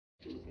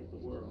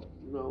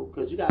you know,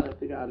 because you got to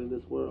figure out in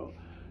this world,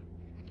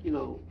 you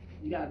know,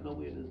 you got to know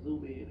where to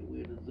zoom in and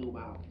where to zoom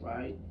out,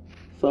 right?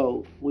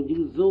 So when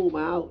you zoom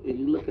out and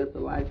you look at the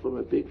life from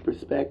a big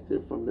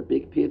perspective, from the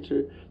big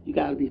picture, you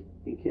got to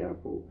be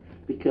careful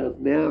because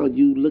now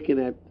you looking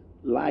at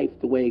life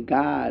the way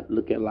God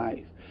look at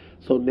life.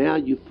 So now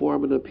you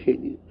form an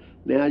opinion.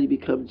 Now you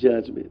become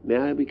judgment.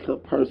 Now you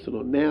become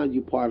personal. Now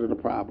you part of the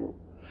problem.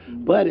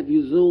 But if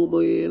you zoom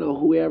in on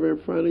whoever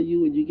in front of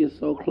you and you get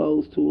so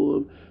close to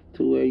them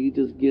to where you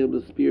just give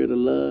them the spirit of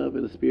love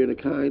and the spirit of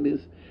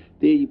kindness,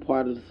 then you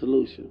part of the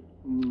solution.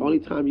 Only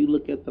time you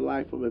look at the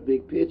life from a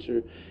big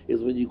picture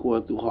is when you're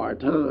going through hard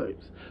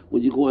times.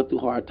 When you're going through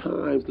hard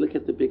times, look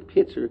at the big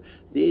picture,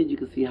 then you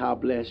can see how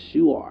blessed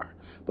you are.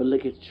 But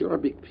look at your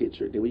big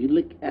picture. Then when you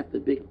look at the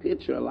big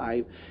picture of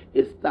life,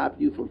 it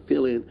stops you from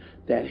feeling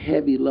that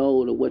heavy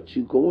load of what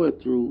you're going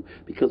through,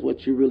 because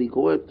what you're really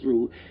going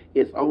through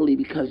is only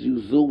because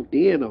you zoomed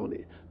in on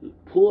it.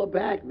 Pull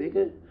back,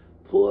 nigga.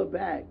 Pull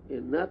back,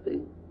 and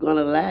nothing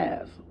gonna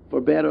last, for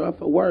better or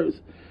for worse.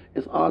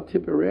 It's all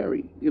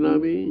temporary, you know what I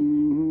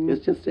mean?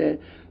 It's just that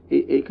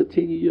it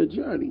continue your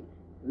journey,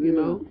 you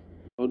know?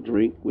 I don't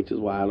drink, which is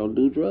why I don't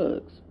do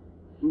drugs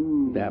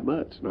that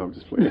much. No, I'm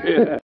just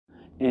playing.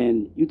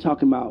 And you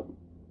talking about,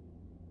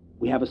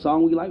 we have a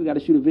song we like, we got to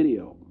shoot a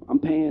video. I'm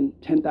paying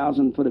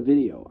 $10,000 for the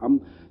video.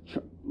 I'm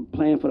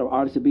paying for the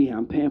artist to be here.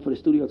 I'm paying for the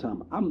studio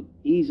time. I'm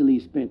easily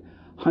spent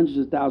hundreds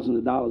of thousands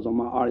of dollars on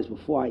my artists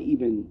before I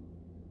even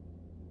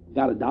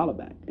got a dollar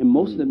back. And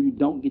most of them, you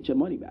don't get your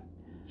money back.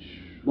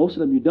 Most of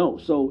them you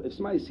don't. So if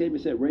somebody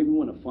said Ray, we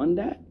want to fund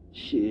that,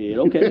 shit,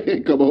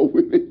 okay. Come on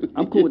with it.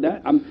 I'm cool with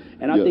that. I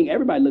think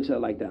everybody looks at it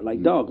like that.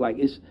 Like, dog, like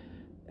it's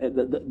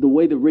the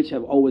way the rich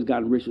have always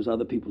gotten rich was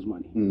other people's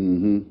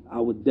money. I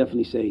would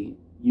definitely say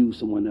use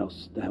someone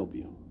else to help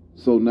you.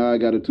 So now I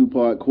got a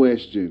two-part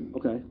question.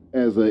 Okay.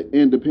 As an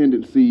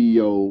independent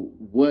CEO,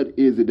 what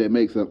is it that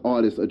makes an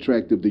artist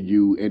attractive to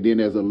you? And then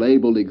as a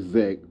label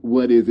exec,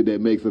 what is it that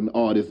makes an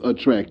artist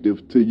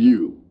attractive to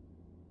you?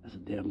 That's a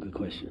damn good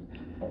question.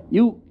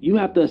 You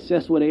have to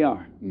assess where they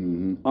are.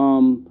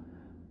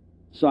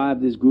 So I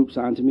have this group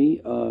signed to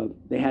me.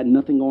 They had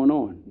nothing going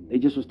on. They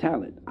just was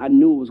talent. I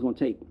knew it was going to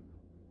take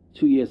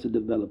 2 years to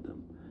develop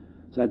them.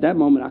 So at that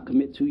moment, I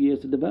commit 2 years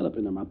to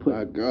developing them. I put,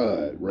 my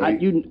God, right?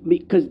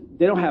 Because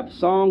they don't have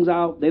songs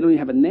out. They don't even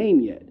have a name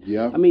yet.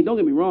 Yeah. I mean, don't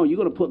get me wrong. You're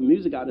going to put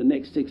music out the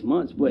next 6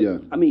 months. But, yeah.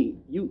 I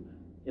mean,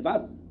 if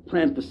I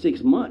plan for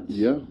 6 months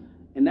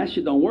and that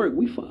shit don't work,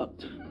 we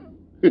fucked.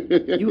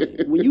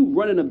 When you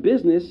running a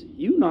business,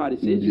 you know how this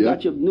is. You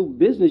got your new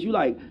business. You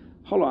like,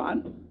 hold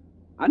on,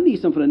 I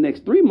need something for the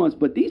next 3 months,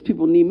 but these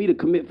people need me to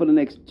commit for the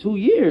next 2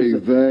 years.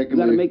 Exactly. You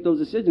got to make those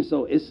decisions.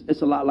 So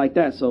it's a lot like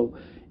that. So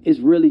it's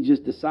really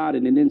just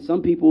deciding. And then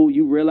some people,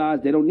 you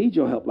realize they don't need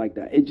your help like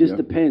that. It just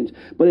depends.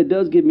 But it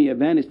does give me a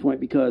vantage point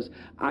because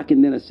I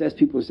can then assess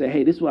people and say,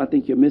 hey, this is what I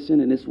think you're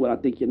missing, and this is what I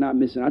think you're not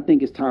missing. I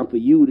think it's time for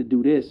you to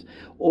do this,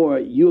 or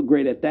you're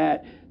great at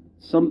that.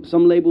 Some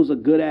labels are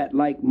good at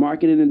like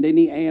marketing and they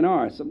need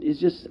A&R. It's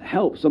just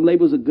help. Some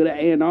labels are good at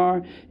A&R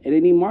and they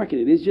need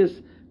marketing. It's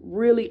just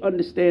really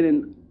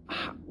understanding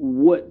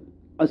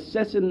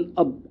assessing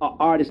an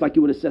artist like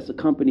you would assess a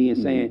company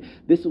and saying,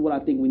 this is what I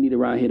think we need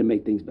around here to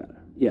make things better.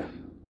 Yeah.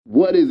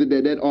 What is it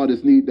that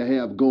artist need to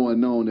have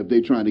going on if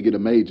they're trying to get a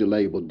major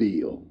label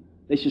deal?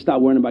 They should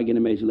stop worrying about getting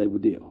a major label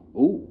deal.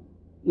 Ooh.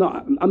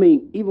 No, I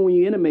mean, even when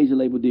you're in a major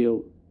label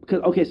deal,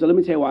 because, okay, so let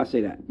me tell you why I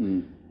say that.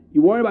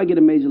 You worry about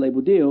getting a major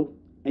label deal,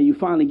 and you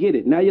finally get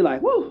it. Now you're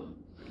like, whoa,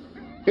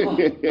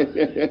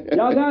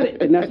 y'all got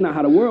it. And that's not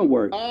how the world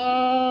works.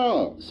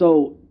 Oh.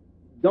 So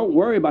don't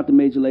worry about the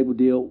major label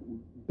deal.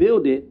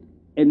 Build it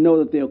and know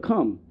that they'll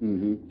come.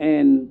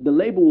 And the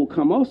label will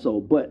come also,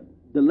 but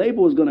the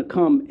label is going to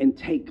come and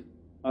take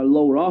a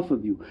load off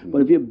of you.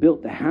 But if you're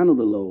built to handle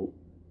the load,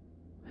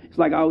 it's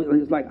like how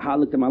I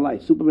looked at my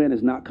life. Superman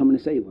is not coming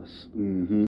to save us.